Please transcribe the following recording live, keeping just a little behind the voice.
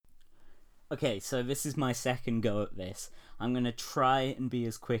Okay, so this is my second go at this. I'm going to try and be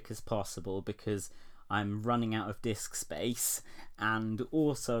as quick as possible because I'm running out of disk space, and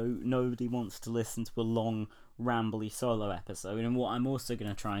also nobody wants to listen to a long, rambly solo episode. And what I'm also going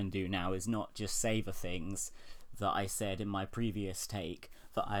to try and do now is not just savour things that I said in my previous take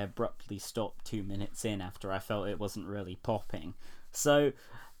that I abruptly stopped 2 minutes in after I felt it wasn't really popping. So,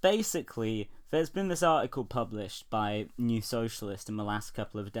 basically, there's been this article published by New Socialist in the last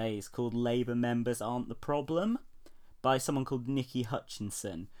couple of days called Labour Members Aren't the Problem, by someone called Nikki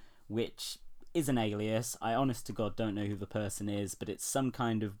Hutchinson, which is an alias. I honest to God don't know who the person is, but it's some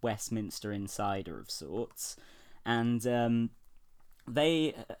kind of Westminster insider of sorts. And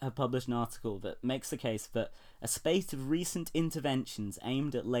they have published an article that makes the case that a spate of recent interventions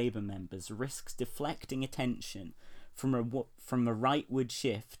aimed at Labour members risks deflecting attention from a rightward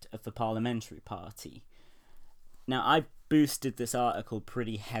shift of the parliamentary party. Now, I boosted this article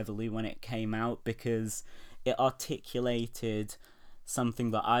pretty heavily when it came out because it articulated something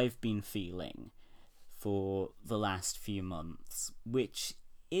that I've been feeling for the last few months, which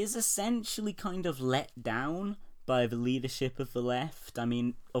is essentially kind of let down by the leadership of the left. I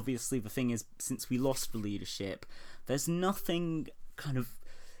mean, obviously the thing is, since we lost the leadership, there's nothing kind of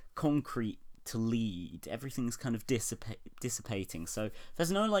concrete to lead. Everything's kind of dissipating. So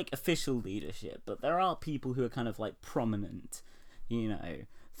there's no like official leadership, but there are people who are kind of like prominent, you know,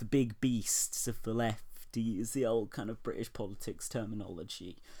 the big beasts of the left, to use the old kind of British politics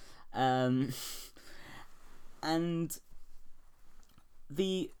terminology. And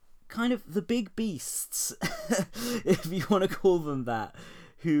the kind of the big beasts, if you want to call them that,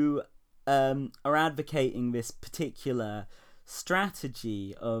 who are advocating this particular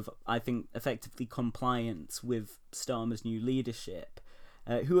strategy of, I think, effectively compliance with Starmer's new leadership,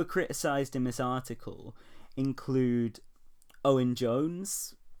 who are criticised in this article, include Owen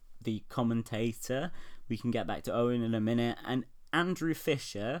Jones, the commentator. We can get back to Owen in a minute. And Andrew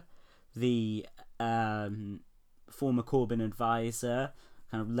Fisher, the former Corbyn advisor,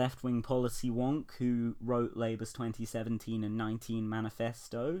 kind of left-wing policy wonk who wrote Labour's 2017 and 19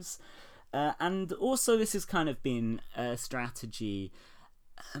 manifestos. And also this has kind of been a strategy,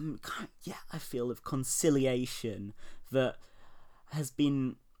 I feel, of conciliation that has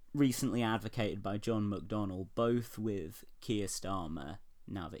been recently advocated by John McDonnell, both with Keir Starmer,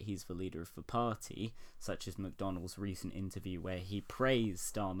 now that he's the leader of the party, such as McDonnell's recent interview where he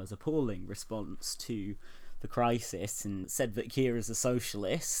praised Starmer's appalling response to the crisis and said that Keir is a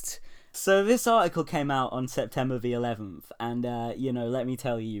socialist. So this article came out on September the 11th, and, let me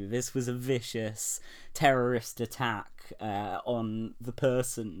tell you, this was a vicious terrorist attack on the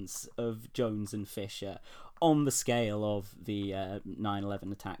persons of Jones and Fisher, on the scale of the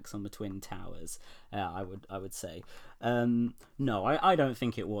 9/11 attacks on the Twin Towers, I would say. No, I don't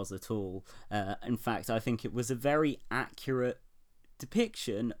think it was at all. In fact, I think it was a very accurate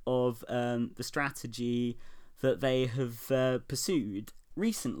depiction of the strategy that they have pursued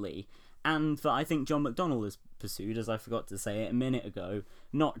recently, and that I think John McDonnell has pursued, as I forgot to say it a minute ago,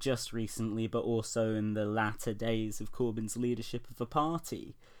 not just recently, but also in the latter days of Corbyn's leadership of the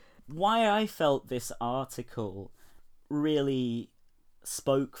party. Why I felt this article really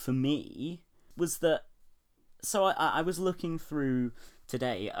spoke for me was that, so I was looking through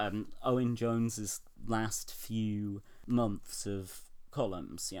today Owen Jones's last few months of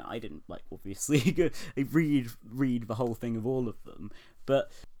columns. I didn't obviously read the whole thing of all of them, but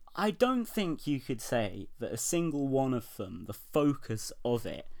I don't think you could say that a single one of them, the focus of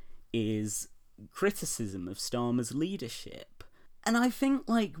it, is criticism of Starmer's leadership. And I think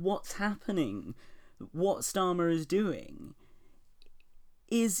what's happening, what Starmer is doing,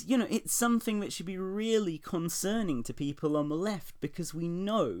 is, it's something that should be really concerning to people on the left, because we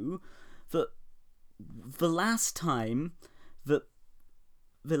know that the last time that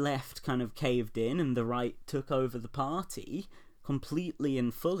the left kind of caved in and the right took over the party completely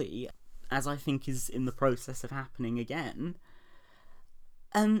and fully, as I think is in the process of happening again,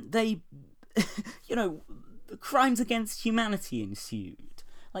 and they, crimes against humanity ensued.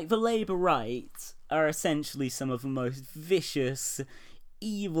 The Labour right are essentially some of the most vicious,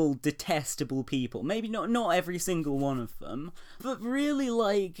 evil, detestable people. Maybe not every single one of them, but really,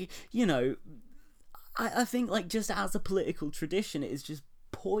 I think, just as a political tradition, it is just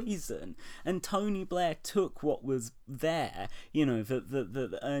poison. And Tony Blair took what was there,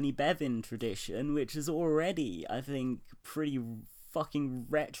 the Ernie Bevin tradition, which is already, I think, pretty fucking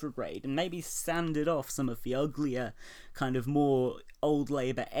retrograde, and maybe sanded off some of the uglier, kind of more old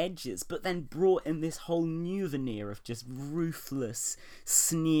Labour edges, but then brought in this whole new veneer of just ruthless,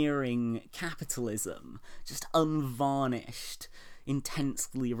 sneering capitalism, just unvarnished,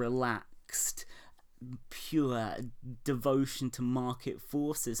 intensely relaxed unmixed, pure devotion to market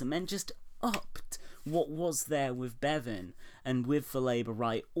forces, and then just upped what was there with Bevan and with the Labour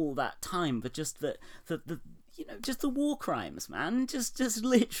right all that time, but just the just the war crimes, man. Just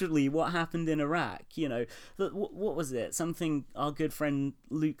literally what happened in Iraq. What was it? Something our good friend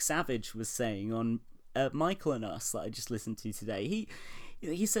Luke Savage was saying on Michael and Us that I just listened to today.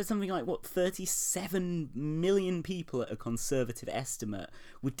 He said something like, 37 million people at a conservative estimate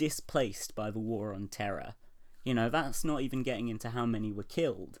were displaced by the war on terror. That's not even getting into how many were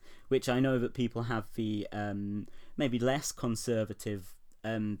killed, which I know that people have the maybe less conservative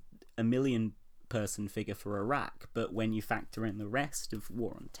 1 million person figure for Iraq, but when you factor in the rest of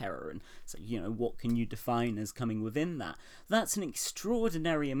war on terror, and so what can you define as coming within that, that's an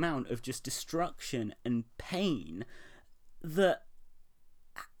extraordinary amount of just destruction and pain that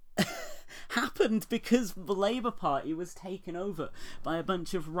happened because the Labour Party was taken over by a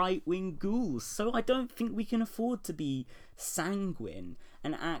bunch of right-wing ghouls. So I don't think we can afford to be sanguine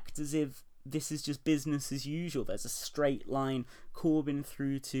and act as if this is just business as usual. There's a straight line Corbyn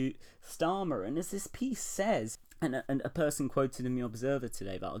through to Starmer, and as this piece says, and a person quoted in the Observer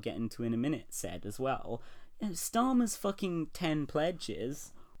today that I'll get into in a minute said as well, Starmer's fucking 10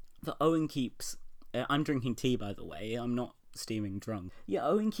 pledges that Owen keeps... I'm drinking tea, by the way, I'm not steaming drunk. Yeah,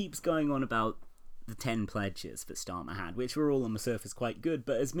 Owen keeps going on about the 10 pledges that Starmer had, which were all on the surface quite good,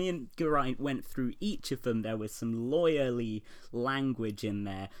 but as me and Geraint went through each of them, there was some lawyerly language in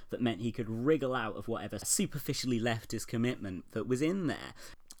there that meant he could wriggle out of whatever superficially leftist commitment that was in there.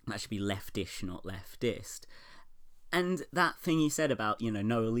 That should be leftish, not leftist. And that thing he said about,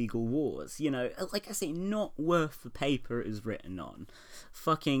 no illegal wars, like I say, not worth the paper it was written on.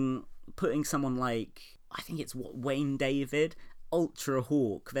 Fucking putting someone like, I think it's Wayne David, Ultra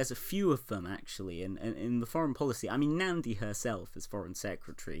Hawk, there's a few of them actually in the foreign policy. I mean, Nandi herself as foreign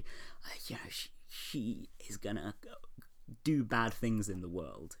secretary, she is gonna do bad things in the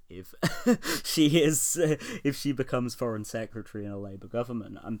world if if she becomes foreign secretary in a Labour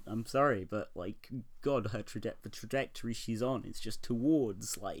government. I'm sorry, but God, the trajectory she's on is just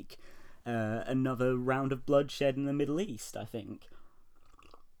towards another round of bloodshed in the Middle East, I think.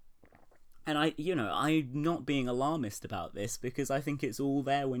 And I'm not being alarmist about this, because I think it's all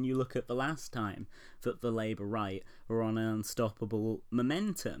there when you look at the last time that the Labour right were on an unstoppable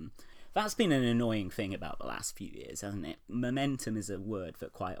momentum. That's been an annoying thing about the last few years, hasn't it? Momentum is a word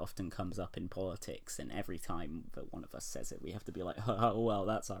that quite often comes up in politics, and every time that one of us says it, we have to be like, oh, well,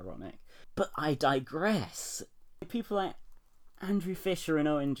 that's ironic. But I digress. People like Andrew Fisher and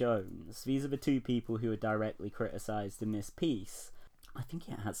Owen Jones, these are the two people who are directly criticised in this piece. I think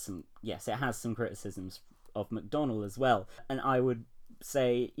it has some criticisms of McDonnell as well. And I would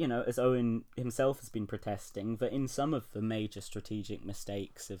say, as Owen himself has been protesting, that in some of the major strategic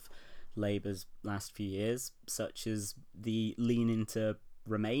mistakes of Labour's last few years, such as the lean into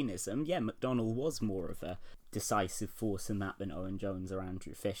Remainism, McDonnell was more of a decisive force in that than Owen Jones or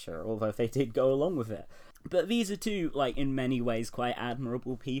Andrew Fisher, although they did go along with it. But these are two, in many ways, quite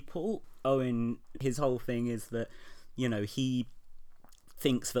admirable people. Owen, his whole thing is that, he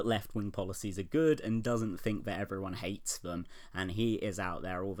thinks that left-wing policies are good and doesn't think that everyone hates them, and he is out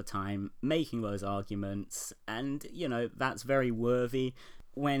there all the time making those arguments, and that's very worthy.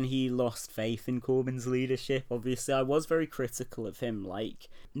 When he lost faith in Corbyn's leadership, obviously I was very critical of him.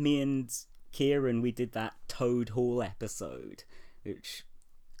 Me and Kieran, we did that Toad Hall episode, which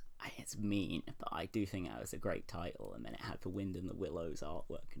it's mean, but I do think that was a great title, and then it had the Wind in the Willows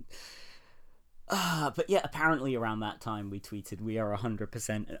artwork and but apparently around that time we tweeted, we are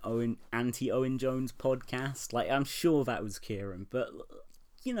 100% an anti-Owen Jones podcast. I'm sure that was Kieran, but,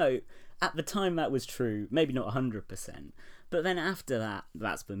 at the time that was true. Maybe not 100%. But then after that,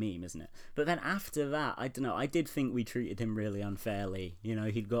 that's the meme, isn't it? But then after that, I don't know, I did think we treated him really unfairly.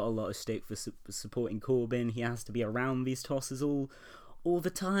 He'd got a lot of stick for supporting Corbyn. He has to be around these tosses all the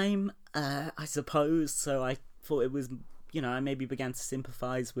time, I suppose. So I thought it was, I maybe began to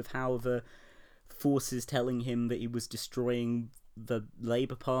sympathise with how the forces telling him that he was destroying the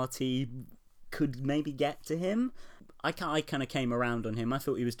Labour Party could maybe get to him. I kind of came around on him. I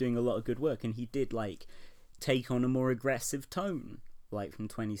thought he was doing a lot of good work, and he did take on a more aggressive tone, from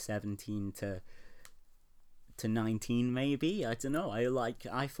 2017 to 19 maybe. I don't know.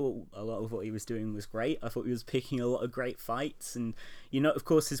 I thought a lot of what he was doing was great. I thought he was picking a lot of great fights, and of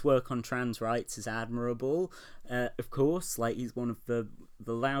course his work on trans rights is admirable. Of course, he's one of the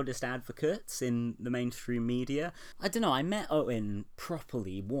loudest advocates in the mainstream media. I don't know, I met Owen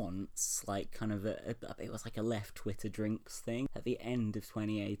properly once, it was a left Twitter drinks thing at the end of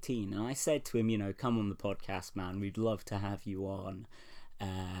 2018, and I said to him, come on the podcast, man, we'd love to have you on.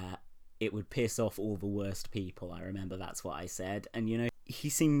 it would piss off all the worst people. I remember that's what I said. And, you know, he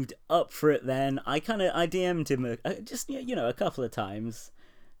seemed up for it then. I DM'd him just, you know, a couple of times.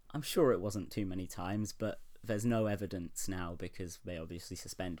 I'm sure it wasn't too many times, but there's no evidence now because they obviously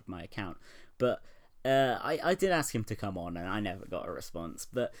suspended my account. But I did ask him to come on, and I never got a response.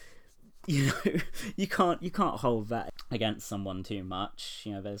 But, you know, you can't hold that against someone too much.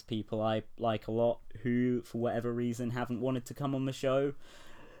 You know, there's people I like a lot who, for whatever reason, haven't wanted to come on the show.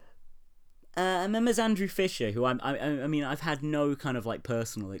 And then there's Andrew Fisher, who I mean, I've had no kind of like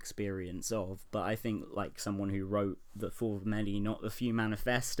personal experience of, but I think like someone who wrote the For the Many, Not the Few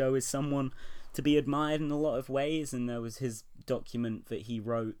manifesto is someone to be admired in a lot of ways. And there was his document that he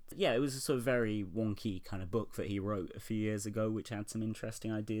wrote. Yeah, it was a sort of very wonky kind of book that he wrote a few years ago, which had some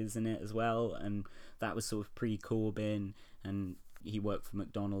interesting ideas in it as well. And that was sort of pre-Corbyn, and he worked for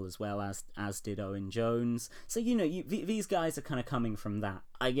McDonnell as well, as did Owen Jones. So, you know, these guys are kind of coming from that,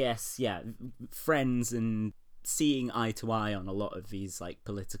 I guess, yeah, friends and seeing eye to eye on a lot of these, like,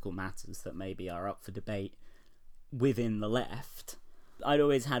 political matters that maybe are up for debate within the left. I'd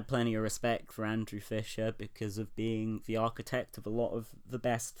always had plenty of respect for Andrew Fisher because of being the architect of a lot of the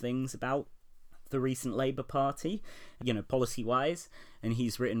best things about the recent Labour Party, you know, policy-wise. And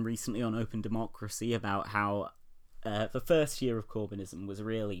he's written recently on Open Democracy about how the first year of Corbynism was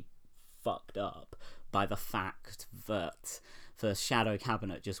really fucked up by the fact that the shadow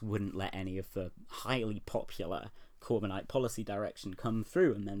cabinet just wouldn't let any of the highly popular Corbynite policy direction come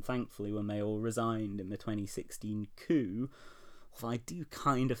through. And then thankfully when they all resigned in the 2016 coup, well, I do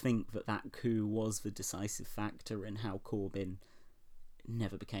kind of think that coup was the decisive factor in how Corbyn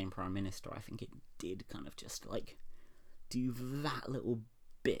never became Prime Minister. I think it did kind of just like do that little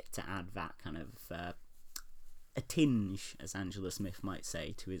bit to add that kind of a tinge, as Angela Smith might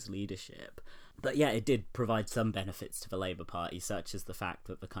say, to his leadership. But yeah, it did provide some benefits to the Labour Party, such as the fact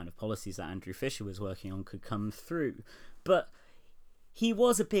that the kind of policies that Andrew Fisher was working on could come through. But he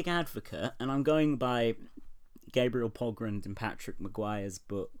was a big advocate, and I'm going by Gabriel Pogrund and Patrick Maguire's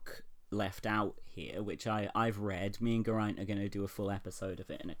book Left Out here, which I've read. Me and Geraint are going to do a full episode of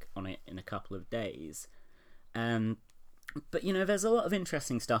it on it in a couple of days. But, you know, there's a lot of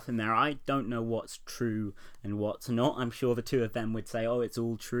interesting stuff in there. I don't know what's true and what's not. I'm sure the two of them would say, oh, it's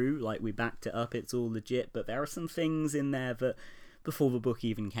all true, like we backed it up, it's all legit. But there are some things in there that, before the book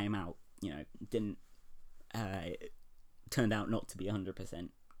even came out, you know, turned out not to be 100%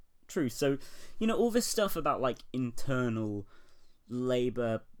 true. So, you know, all this stuff about, like, not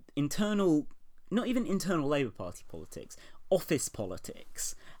even internal Labour Party politics, office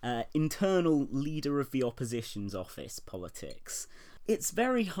politics, internal leader of the opposition's office politics. It's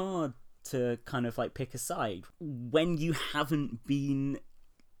very hard to kind of like pick a side when you haven't been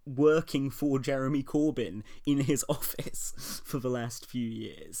working for Jeremy Corbyn in his office for the last few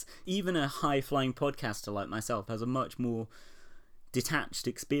years. Even a high-flying podcaster like myself has a much more detached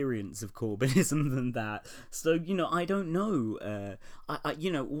experience of Corbynism than that. So, you know, I don't know.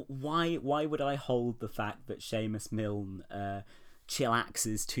 You know, why would I hold the fact that Seamus Milne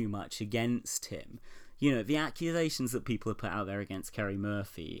chillaxes too much against him? You know, the accusations that people have put out there against Kerry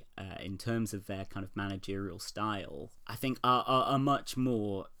Murphy in terms of their kind of managerial style, I think are much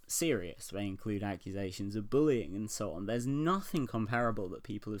more serious. They include accusations of bullying and so on. There's nothing comparable that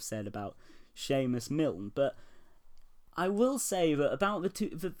people have said about Seamus Milne, but I will say that about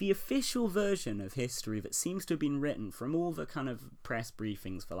the official version of history that seems to have been written from all the kind of press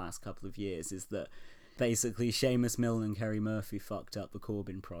briefings for the last couple of years is that basically Seamus Milne and Kerry Murphy fucked up the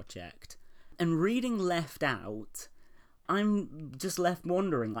Corbyn project. And reading Left Out, I'm just left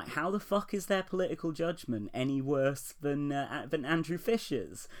wondering, like, how the fuck is their political judgment any worse than Andrew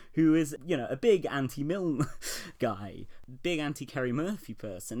Fisher's, who is, you know, a big anti-Milne guy, big anti-Kerry Murphy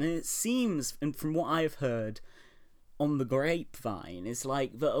person. And it seems, and from what I've heard on the grapevine, is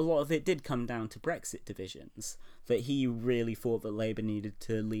like that a lot of it did come down to Brexit divisions, that he really thought that Labour needed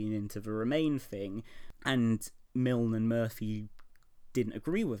to lean into the Remain thing, and Milne and Murphy didn't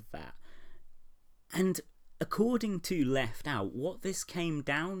agree with that. And according to Left Out, what this came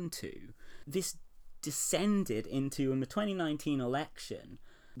down to, this descended into, in the 2019 election,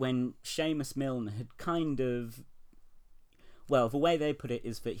 when Seamus Milne had kind of, well, the way they put it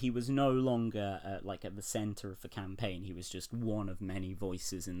is that he was no longer at the centre of the campaign. He was just one of many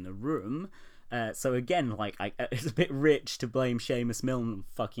voices in the room. So again, it's a bit rich to blame Seamus Milne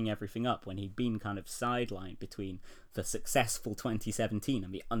fucking everything up when he'd been kind of sidelined between the successful 2017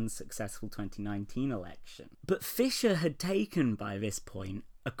 and the unsuccessful 2019 election. But Fisher had taken by this point,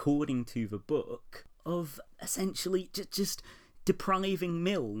 according to the book, of essentially just depriving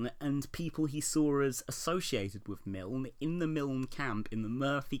Milne and people he saw as associated with Milne in the Milne camp, in the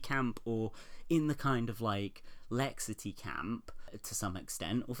Murphy camp, or in the kind of like Lexity camp to some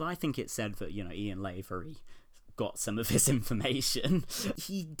extent. Although I think it said that, you know, Ian Lavery got some of his information.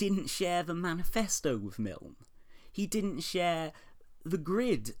 He didn't share the manifesto with Milne. He didn't share the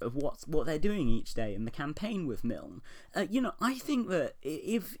grid of what they're doing each day in the campaign with Milne. You know, I think that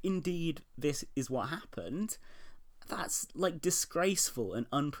if indeed this is what happened, that's like disgraceful and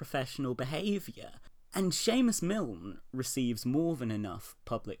unprofessional behaviour. And Seamus Milne receives more than enough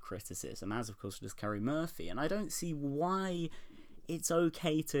public criticism, as of course does Kerry Murphy, and I don't see why it's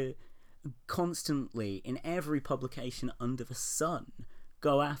okay to constantly, in every publication under the sun,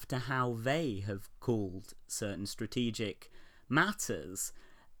 go after how they have called certain strategic matters.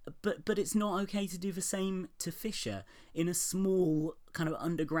 But it's not okay to do the same to Fisher in a small kind of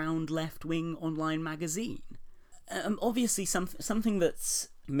underground left-wing online magazine. Obviously, something that's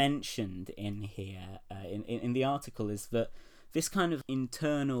mentioned in here, in the article, is that this kind of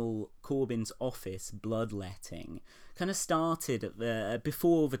internal Corbyn's office bloodletting kind of started at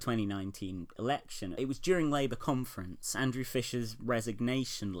before the 2019 election. It was during Labour conference. Andrew Fisher's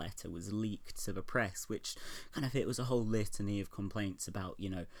resignation letter was leaked to the press, which kind of, it was a whole litany of complaints about, you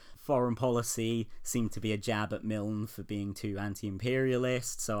know, foreign policy, seemed to be a jab at Milne for being too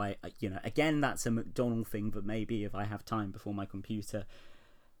anti-imperialist. So I you know, again, that's a McDonnell thing, but maybe if I have time before my computer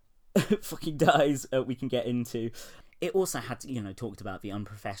fucking dies, we can get into. It also had, you know, talked about the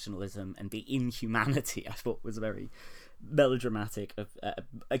unprofessionalism and the inhumanity. I thought was very melodramatic.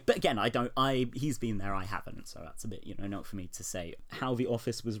 But again, he's been there, I haven't, so that's a bit, you know, not for me to say how the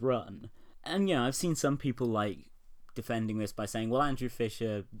office was run. And, you know, I've seen some people like defending this by saying, well, Andrew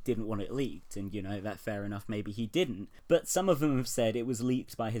Fisher didn't want it leaked, and, you know, that fair enough, maybe he didn't. But some of them have said it was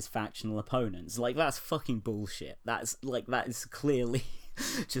leaked by his factional opponents. Like, that's fucking bullshit. That is clearly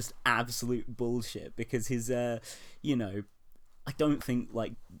just absolute bullshit, because his, you know, I don't think,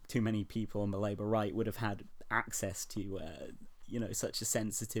 like, too many people on the Labour right would have had access to, you know, such a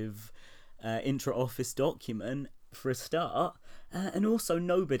sensitive intra-office document, for a start. And also,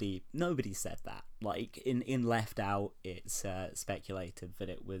 nobody said that. Like, in Left Out, it's speculated that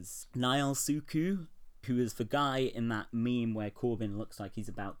it was Niall Suku, who is the guy in that meme where Corbyn looks like he's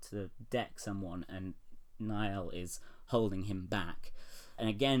about to deck someone and Niall is holding him back. And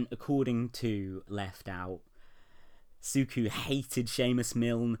again, according to Left Out, Suku hated Seamus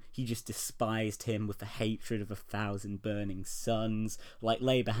Milne. He just despised him with the hatred of 1,000 burning suns. Like,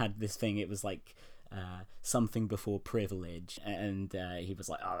 Labour had this thing, it was like something before privilege, and he was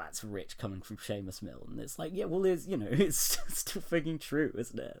like, oh, that's rich coming from Seamus Milne. And it's like, yeah, well, it's, you know, it's still freaking true,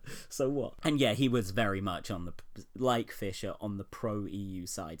 isn't it? So what? And yeah, he was very much on the, like Fisher, on the pro-EU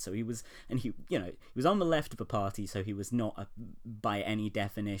side. So he was, and he, you know, he was on the left of the party, so he was not, by any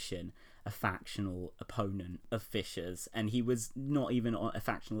definition, a factional opponent of Fisher's, and he was not even a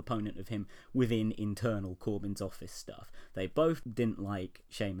factional opponent of him within internal Corbyn's office stuff. They both didn't like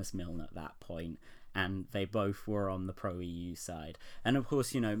Seamus Milne at that point, and they both were on the pro-EU side. And of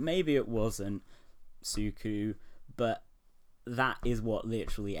course, you know, maybe it wasn't Suku, but that is what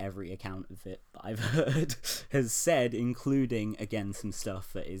literally every account of it that I've heard has said, including, again, some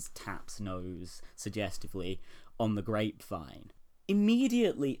stuff that is Tapp's nose, suggestively, on the grapevine.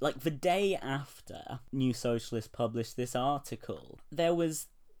 Immediately, like the day after New Socialist published this article, there was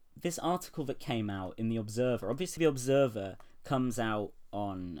this article that came out in The Observer. Obviously, The Observer comes out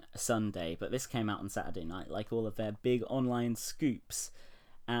on a Sunday, but this came out on Saturday night, like all of their big online scoops.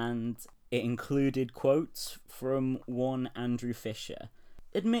 And it included quotes from one Andrew Fisher.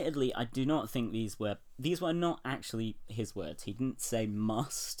 Admittedly, I do not think these were not actually his words. He didn't say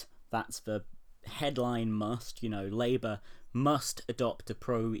must. That's the headline must. You know, Labour must adopt a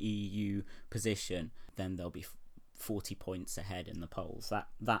pro-EU position. Then they'll be 40 points ahead in the polls.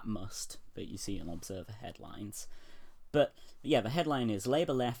 That must that you see in Observer headlines. But yeah, the headline is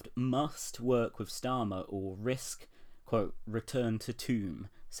Labour left must work with Starmer or risk, quote, return to tomb,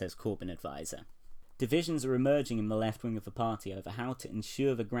 says Corbyn advisor. Divisions are emerging in the left wing of the party over how to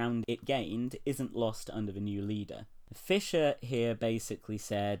ensure the ground it gained isn't lost under the new leader. Fisher here basically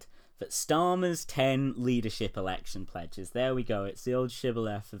said that Starmer's 10 leadership election pledges, there we go, it's the old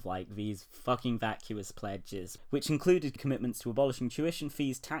shibboleth of like these fucking vacuous pledges, which included commitments to abolishing tuition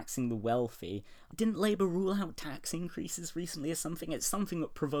fees, taxing the wealthy. Didn't Labour rule out tax increases recently or something? It's something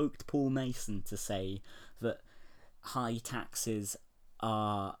that provoked Paul Mason to say that high taxes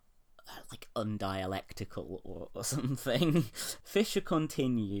are like undialectical or something. Fisher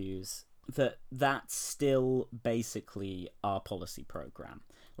continues that that's still basically our policy programme.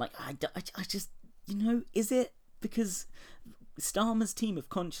 Like, I just, you know, is it? Because Starmer's team have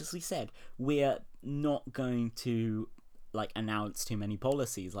consciously said, we're not going to announce too many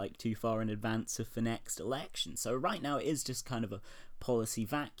policies too far in advance of the next election. So right now it is just kind of a policy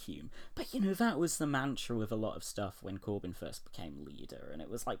vacuum. But that was the mantra with a lot of stuff when Corbyn first became leader, and it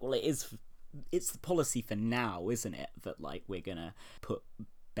was well, it's the policy for now, isn't it, that we're gonna put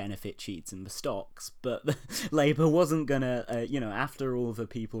benefit cheats in the stocks. But Labour wasn't gonna after all the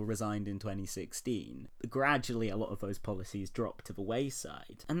people resigned in 2016, gradually a lot of those policies dropped to the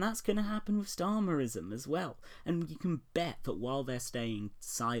wayside, and that's gonna happen with Starmerism as well. And you can bet that while they're staying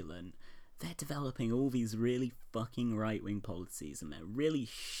silent, they're developing all these really fucking right-wing policies, and they're really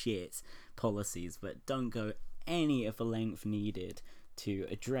shit policies that don't go any of the length needed to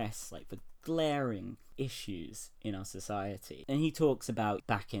address the glaring issues in our society. And he talks about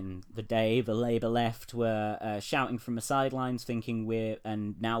back in the day, the Labour left were shouting from the sidelines,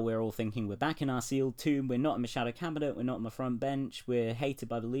 and now we're all thinking we're back in our sealed tomb, we're not in the shadow cabinet, we're not on the front bench, we're hated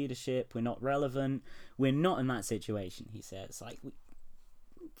by the leadership, we're not relevant, we're not in that situation, he says.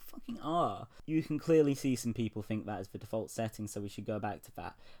 We fucking are. You can clearly see some people think that is the default setting, so we should go back to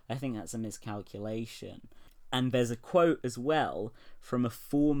that. I think that's a miscalculation. And there's a quote as well from a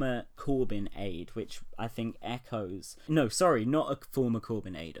former Corbyn aide, which I think echoes... No, sorry, not a former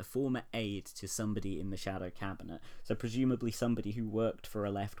Corbyn aide, a former aide to somebody in the shadow cabinet. So presumably somebody who worked for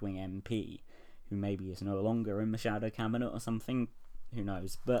a left-wing MP, who maybe is no longer in the shadow cabinet or something, who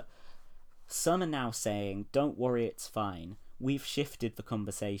knows. But some are now saying, don't worry, it's fine. We've shifted the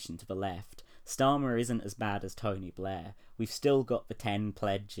conversation to the left. Starmer isn't as bad as Tony Blair. We've still got the 10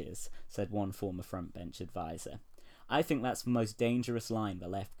 pledges, said one former frontbench advisor. I think that's the most dangerous line the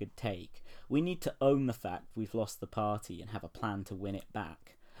left could take. We need to own the fact we've lost the party and have a plan to win it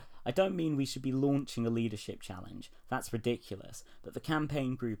back. I don't mean we should be launching a leadership challenge. That's ridiculous. But the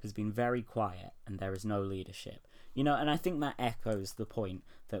campaign group has been very quiet and there is no leadership. And I think that echoes the point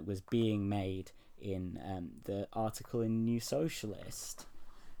that was being made in the article in New Socialist.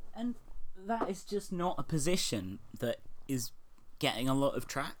 And that is just not a position that is getting a lot of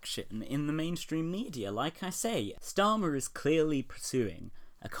traction in the mainstream media. Like I say, Starmer is clearly pursuing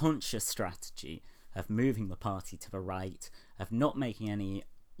a conscious strategy of moving the party to the right, of not making any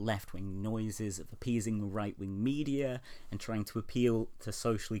left-wing noises, of appeasing the right-wing media and trying to appeal to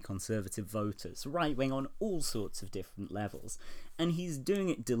socially conservative voters, right-wing on all sorts of different levels. And he's doing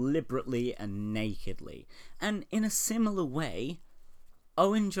it deliberately and nakedly. And in a similar way,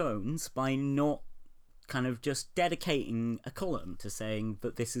 Owen Jones, by not kind of just dedicating a column to saying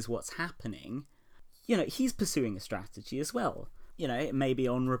that this is what's happening, he's pursuing a strategy as well. It may be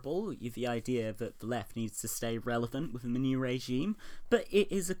honourable, the idea that the left needs to stay relevant within the new regime, but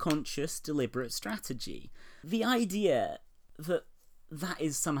it is a conscious, deliberate strategy. The idea that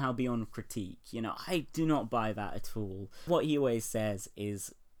is somehow beyond critique, I do not buy that at all. What he always says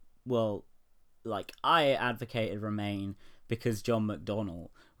is, I advocated Remain because John McDonnell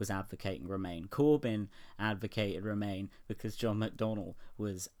was advocating Remain. Corbyn advocated Remain because John McDonnell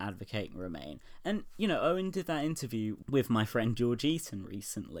was advocating Remain. And, Owen did that interview with my friend George Eaton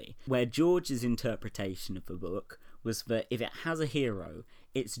recently, where George's interpretation of the book was that if it has a hero,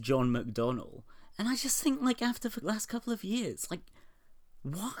 it's John McDonnell. And I just think, after the last couple of years,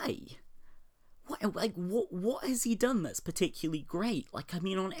 why? What has he done that's particularly great?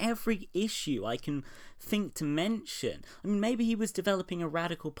 On every issue I can think to mention. Maybe he was developing a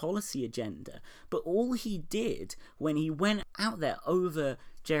radical policy agenda, but all he did when he went out there over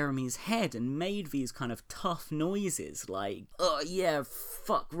Jeremy's head and made these kind of tough noises oh yeah,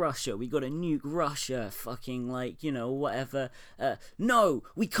 fuck Russia, we gotta nuke Russia, fucking whatever, no,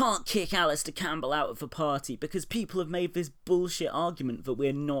 we can't kick Alistair Campbell out of the party because people have made this bullshit argument that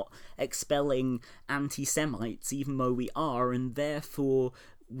we're not expelling anti-Semites even though we are, and therefore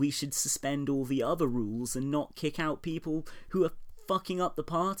we should suspend all the other rules and not kick out people who are fucking up the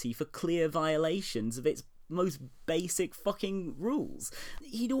party for clear violations of its most basic fucking rules.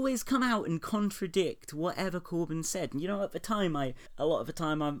 He'd always come out and contradict whatever Corbyn said. And at the time,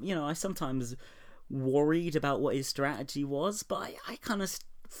 I sometimes worried about what his strategy was, but I kind of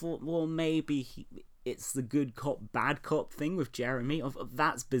thought, well, maybe it's the good cop, bad cop thing with Jeremy.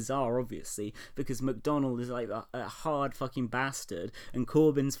 That's bizarre, obviously, because McDonnell is a hard fucking bastard, and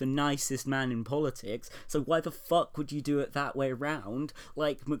Corbyn's the nicest man in politics, so why the fuck would you do it that way round?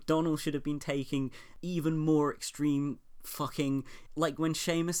 McDonnell should have been taking even more extreme fucking... when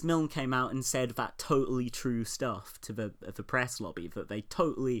Seamus Milne came out and said that totally true stuff to the press lobby, that they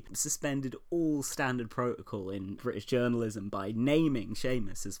totally suspended all standard protocol in British journalism by naming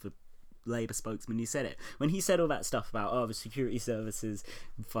Seamus as the Labour spokesman who said it. When he said all that stuff about, oh, the security services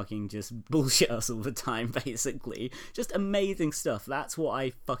fucking just bullshit us all the time, basically. Just amazing stuff. That's what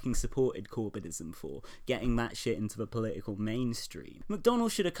I fucking supported Corbynism for. Getting that shit into the political mainstream.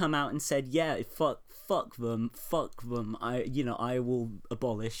 McDonnell should have come out and said, yeah, fuck them. I will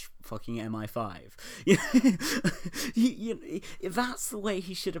abolish fucking MI5. That's the way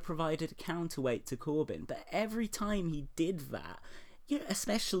he should have provided a counterweight to Corbyn. But every time he did that,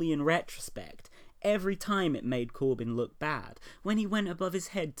 especially in retrospect, every time it made Corbyn look bad. When he went above his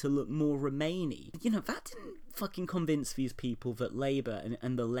head to look more Remainy, that didn't fucking convince these people that Labour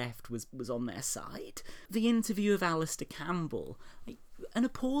and the left was on their side. The interview of Alistair Campbell, an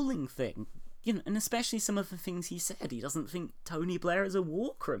appalling thing. And especially some of the things he said. He doesn't think Tony Blair is a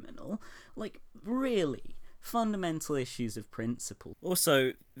war criminal. Really? Fundamental issues of principle.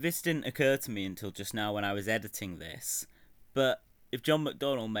 Also, this didn't occur to me until just now when I was editing this, but if John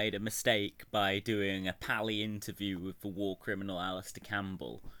McDonnell made a mistake by doing a pally interview with the war criminal Alistair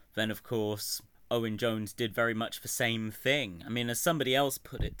Campbell, then of course Owen Jones did very much the same thing. I mean, as somebody else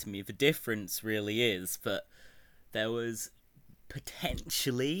put it to me, the difference really is that there was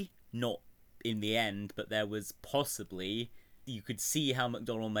potentially, not in the end, but there was possibly, you could see how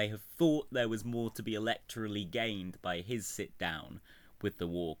McDonnell may have thought there was more to be electorally gained by his sit down with the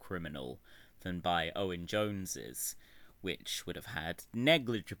war criminal than by Owen Jones's, which would have had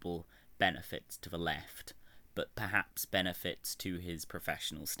negligible benefits to the left, but perhaps benefits to his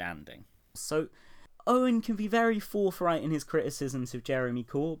professional standing. So Owen can be very forthright in his criticisms of Jeremy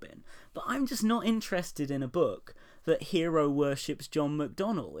Corbyn, but I'm just not interested in a book that hero worships John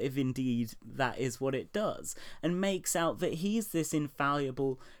McDonnell, if indeed that is what it does, and makes out that he's this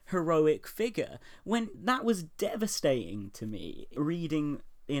infallible, heroic figure, when that was devastating to me, reading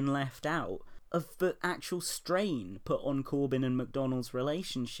in Left Out, of the actual strain put on Corbyn and McDonnell's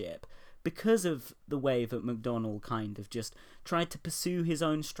relationship, because of the way that McDonnell kind of just tried to pursue his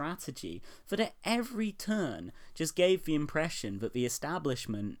own strategy, that at every turn just gave the impression that the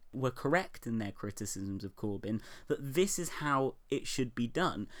establishment were correct in their criticisms of Corbyn, that this is how it should be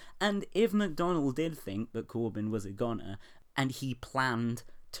done. And if McDonnell did think that Corbyn was a goner, and he planned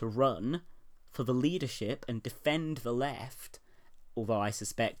to run for the leadership and defend the left, although I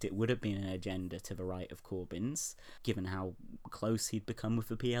suspect it would have been an agenda to the right of Corbyn's, given how close he'd become with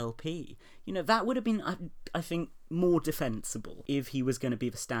the PLP. That would have been, I think, more defensible if he was going to be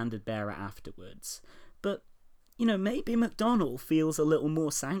the standard bearer afterwards. But, maybe McDonnell feels a little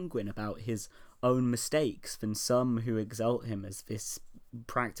more sanguine about his own mistakes than some who exalt him as this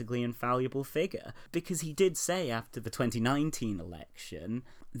practically infallible figure. Because he did say after the 2019 election,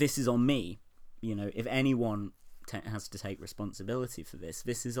 this is on me. If anyone has to take responsibility for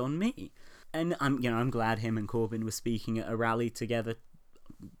this is on me. And I'm glad him and Corbyn were speaking at a rally together.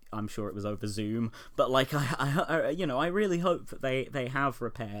 I'm sure it was over Zoom, but I really hope that they have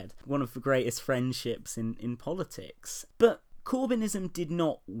repaired one of the greatest friendships in politics. But Corbynism did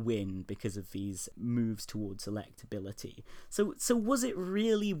not win because of these moves towards electability. So was it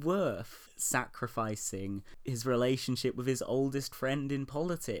really worth sacrificing his relationship with his oldest friend in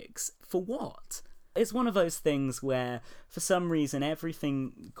politics? For what? It's one of those things where, for some reason,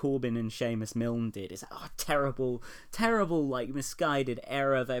 everything Corbyn and Seamus Milne did is terrible, misguided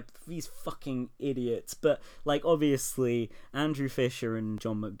error. They're these fucking idiots. But, obviously, Andrew Fisher and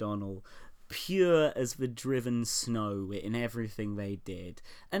John McDonnell, pure as the driven snow in everything they did.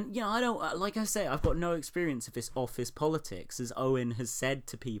 And, I don't, like I say, I've got no experience of this office politics, as Owen has said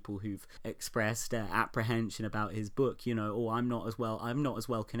to people who've expressed apprehension about his book, I'm not as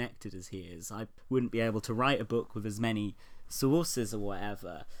well connected as he is. I wouldn't be able to write a book with as many sources or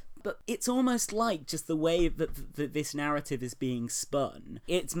whatever. But it's almost like just the way that this narrative is being spun.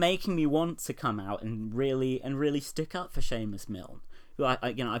 It's making me want to come out and really stick up for Seamus Milne, who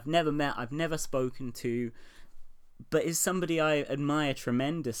I've never met, I've never spoken to, but is somebody I admire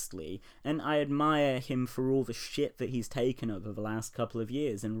tremendously, and I admire him for all the shit that he's taken over the last couple of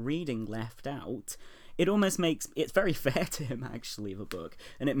years. And reading Left Out, it's very fair to him, actually, the book,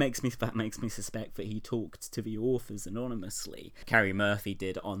 and that makes me suspect that he talked to the authors anonymously. Carrie Murphy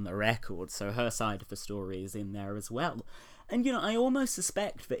did on the record, so her side of the story is in there as well. And I almost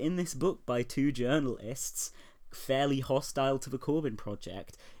suspect that in this book by two journalists, fairly hostile to the Corbyn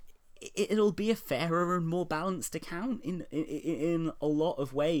project, it'll be a fairer and more balanced account in a lot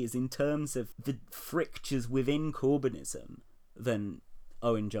of ways in terms of the frictures within Corbynism than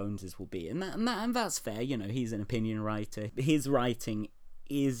Owen Jones's will be, and that's fair. He's an opinion writer. His writing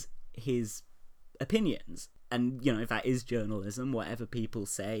is his opinions. and, if that is journalism, whatever people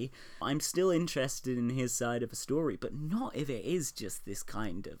say, I'm still interested in his side of a story, but not if it is just this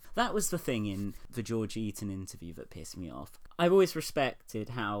kind of... That was the thing in the George Eaton interview that pissed me off. I've always respected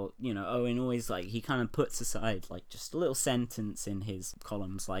how, Owen always, he kind of puts aside, just a little sentence in his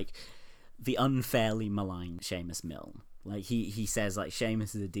columns, the unfairly maligned Seamus Milne. He says,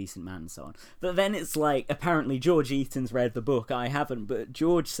 Seamus is a decent man and so on. But then it's apparently George Eaton's read the book, I haven't, but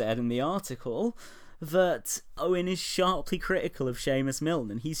George said in the article that Owen is sharply critical of Seamus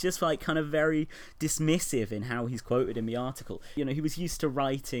Milne, and he's just kind of very dismissive in how he's quoted in the article. He was used to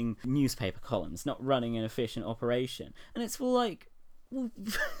writing newspaper columns, not running an efficient operation. And it's well,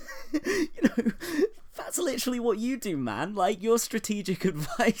 that's literally what you do, man. Your strategic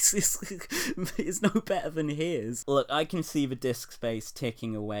advice is no better than his. Look, I can see the disk space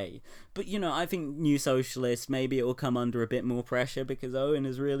ticking away, but I think New Socialist, maybe it will come under a bit more pressure because Owen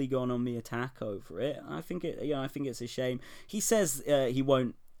has really gone on the attack over it. I think it's a shame. He says he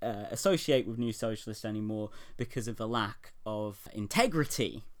won't associate with New Socialist anymore because of the lack of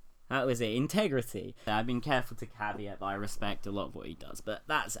integrity. That was it, integrity. I've been careful to caveat that I respect a lot of what he does, but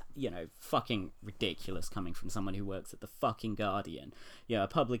that's, fucking ridiculous coming from someone who works at the fucking Guardian. A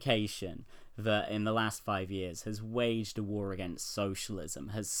publication that in the last 5 years has waged a war against socialism,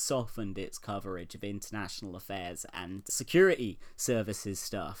 has softened its coverage of international affairs and security services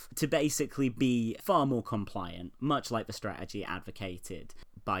stuff to basically be far more compliant, much like the strategy advocated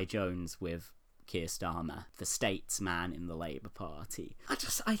by Jones with Keir Starmer, the statesman in the Labour Party.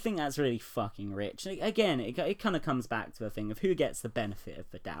 I think that's really fucking rich. Again, it kind of comes back to a thing of who gets the benefit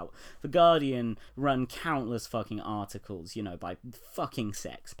of the doubt. The Guardian run countless fucking articles, by fucking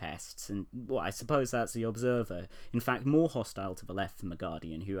sex pests, and, I suppose that's the Observer. In fact, more hostile to the left than the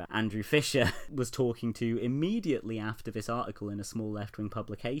Guardian, who Andrew Fisher was talking to immediately after this article in a small left-wing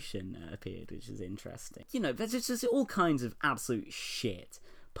publication appeared, which is interesting. There's just all kinds of absolute shit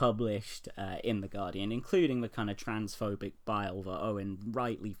published in The Guardian, including the kind of transphobic bile that Owen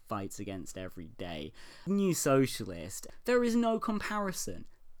rightly fights against every day. New Socialist, there is no comparison.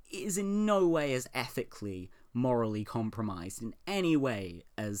 It is in no way as ethically, morally compromised in any way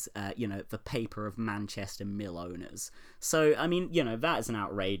as, the paper of Manchester mill owners. So, that is an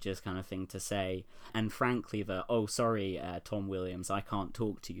outrageous kind of thing to say. And frankly, Tom Williams, I can't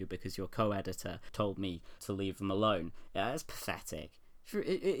talk to you because your co-editor told me to leave them alone. It's pathetic.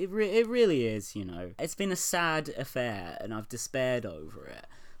 It really is, It's been a sad affair, and I've despaired over it,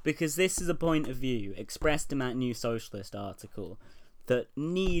 because this is a point of view expressed in that New Socialist article that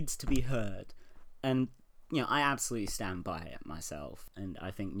needs to be heard, and, I absolutely stand by it myself, and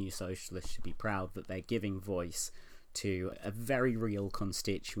I think New Socialists should be proud that they're giving voice to a very real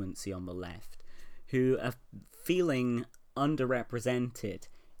constituency on the left, who are feeling underrepresented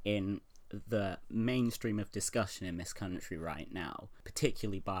in the mainstream of discussion in this country right now,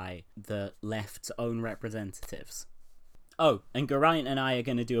 particularly by the left's own representatives. Oh, and Geraint and I are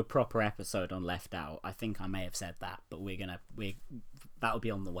going to do a proper episode on Left Out. I think I may have said that, but that'll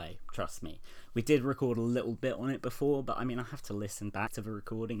be on the way, trust me. We did record a little bit on it before, but I have to listen back to the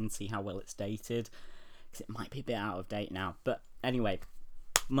recording and see how well it's dated, because it might be a bit out of date now. But anyway,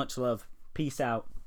 much love, peace out.